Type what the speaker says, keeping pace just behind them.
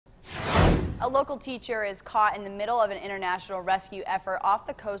A local teacher is caught in the middle of an international rescue effort off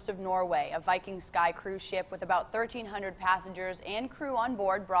the coast of Norway. A Viking Sky cruise ship with about 1,300 passengers and crew on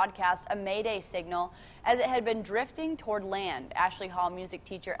board broadcast a Mayday signal as it had been drifting toward land. Ashley Hall music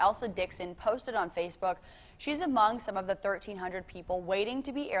teacher Elsa Dixon posted on Facebook she's among some of the 1,300 people waiting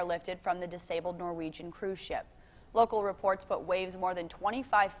to be airlifted from the disabled Norwegian cruise ship. Local reports put waves more than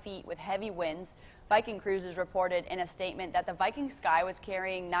 25 feet with heavy winds. Viking Cruises reported in a statement that the Viking Sky was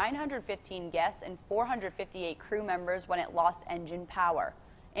carrying 915 guests and 458 crew members when it lost engine power.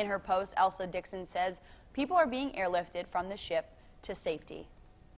 In her post, Elsa Dixon says people are being airlifted from the ship to safety.